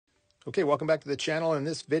Okay, welcome back to the channel. In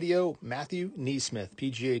this video, Matthew NeSmith,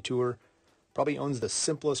 PGA Tour, probably owns the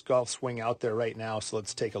simplest golf swing out there right now, so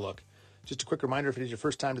let's take a look. Just a quick reminder, if it is your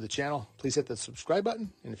first time to the channel, please hit the subscribe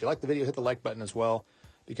button, and if you like the video, hit the like button as well,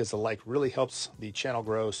 because the like really helps the channel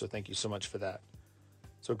grow, so thank you so much for that.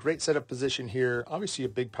 So great setup position here, obviously a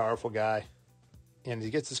big, powerful guy, and he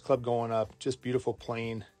gets his club going up, just beautiful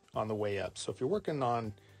plane on the way up. So if you're working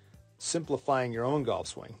on simplifying your own golf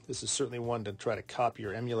swing, this is certainly one to try to copy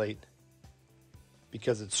or emulate,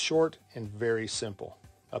 because it's short and very simple.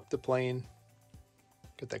 Up the plane,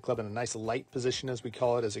 get that club in a nice light position, as we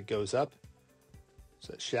call it, as it goes up.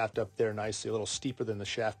 So that shaft up there nicely, a little steeper than the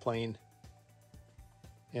shaft plane.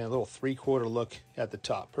 And a little 3/4 look at the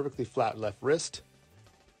top. Perfectly flat left wrist.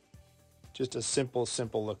 Just a simple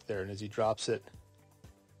look there. And as he drops it,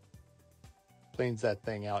 planes that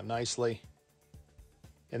thing out nicely.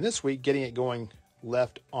 And this week, getting it going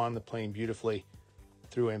left on the plane beautifully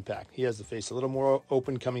through impact. He has the face a little more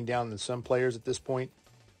open coming down than some players at this point,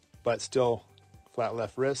 but still flat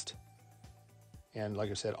left wrist. And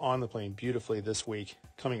like I said, on the plane beautifully this week,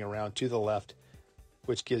 coming around to the left,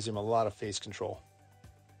 which gives him a lot of face control.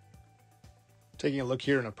 Taking a look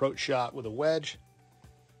here, an approach shot with a wedge.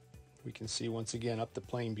 We can see once again up the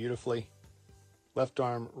plane beautifully. Left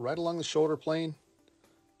arm right along the shoulder plane.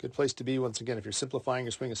 Good place to be once again if you're simplifying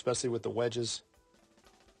your swing, especially with the wedges.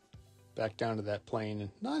 Back down to that plane,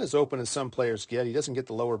 and not as open as some players get. He doesn't get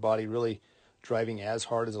the lower body really driving as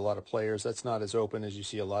hard as a lot of players. That's not as open as you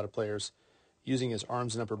see a lot of players using his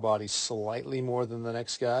arms and upper body slightly more than the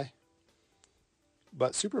next guy.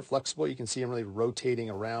 But super flexible. You can see him really rotating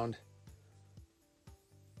around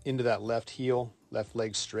into that left heel, left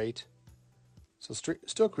leg straight. So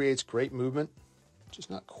still creates great movement, just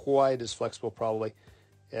not quite as flexible probably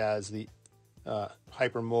as the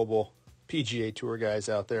hypermobile PGA Tour guys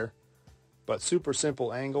out there. But super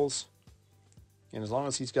simple angles, and as long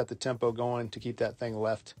as he's got the tempo going to keep that thing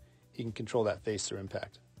left, he can control that face through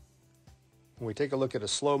impact. When we take a look at a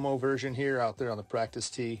slow-mo version here out there on the practice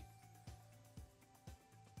tee,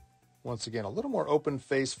 once again, a little more open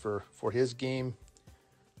face for his game,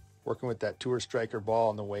 working with that tour striker ball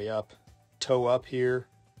on the way up, toe up here,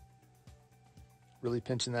 really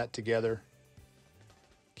pinching that together,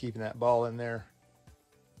 keeping that ball in there.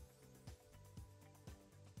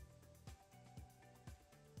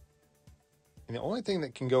 And the only thing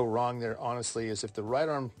that can go wrong there, honestly, is if the right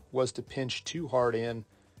arm was to pinch too hard in,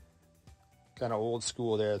 kind of old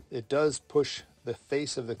school there, it does push the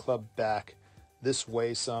face of the club back this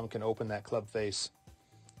way some, can open that club face.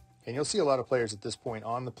 And you'll see a lot of players at this point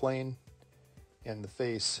on the plane, and the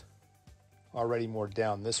face already more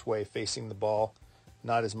down this way, facing the ball,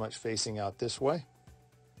 not as much facing out this way.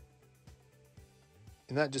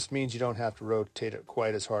 And that just means you don't have to rotate it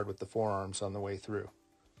quite as hard with the forearms on the way through.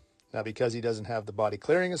 Now, because he doesn't have the body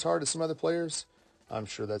clearing as hard as some other players, I'm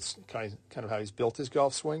sure that's kind of how he's built his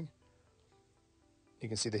golf swing. You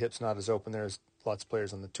can see the hips not as open there as lots of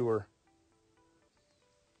players on the tour.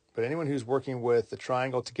 But anyone who's working with the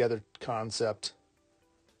triangle together concept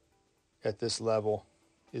at this level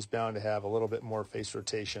is bound to have a little bit more face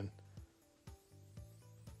rotation.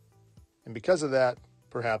 And because of that,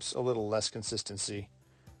 perhaps a little less consistency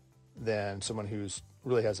than someone who's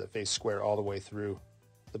really has that face square all the way through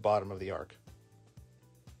the bottom of the arc.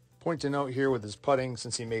 Point to note here with his putting,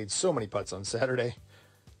 since he made so many putts on Saturday,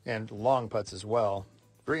 and long putts as well.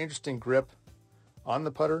 Very interesting grip on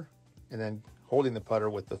the putter, and then holding the putter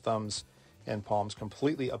with the thumbs and palms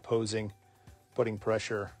completely opposing, putting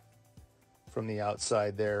pressure from the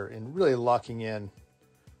outside there, and really locking in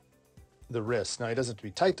the wrist. Now, he doesn't have to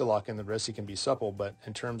be tight to lock in the wrist, he can be supple, but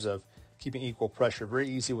in terms of keeping equal pressure, very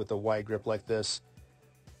easy with a wide grip like this.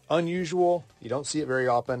 Unusual, you don't see it very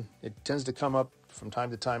often. It tends to come up from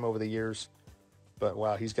time to time over the years, but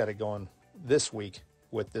wow, he's got it going this week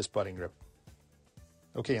with this putting grip.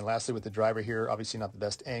 Okay, and lastly with the driver here, obviously not the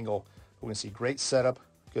best angle, but we can see great setup,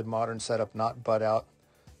 good modern setup, not butt out,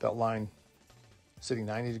 belt line sitting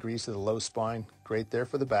 90 degrees to the low spine, great there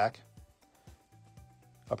for the back.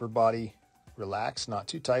 Upper body relaxed, not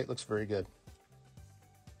too tight, looks very good.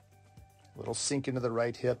 A little sink into the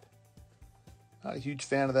right hip. Not a huge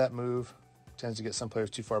fan of that move. Tends to get some players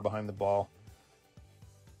too far behind the ball.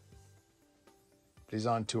 But he's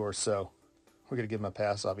on tour, so we're going to give him a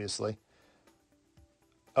pass, obviously.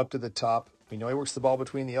 Up to the top. We know he works the ball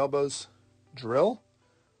between the elbows. Drill.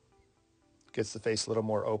 Gets the face a little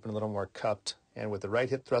more open, a little more cupped. And with the right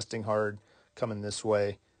hip thrusting hard, coming this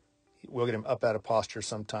way, we'll get him up out of posture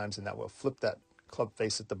sometimes, and that will flip that club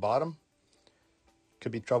face at the bottom.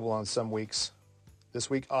 Could be trouble on some weeks. This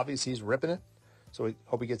week, obviously, he's ripping it. So we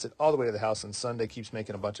hope he gets it all the way to the house on Sunday, keeps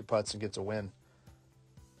making a bunch of putts and gets a win.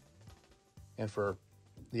 And for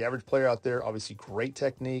the average player out there, obviously great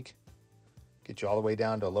technique, get you all the way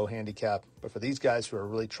down to a low handicap. But for these guys who are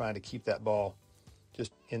really trying to keep that ball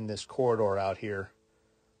just in this corridor out here,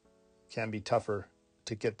 can be tougher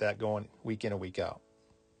to get that going week in and week out.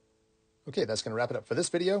 Okay, that's going to wrap it up for this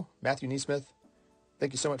video. Matthew NeSmith,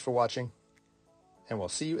 thank you so much for watching, and we'll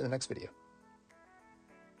see you in the next video.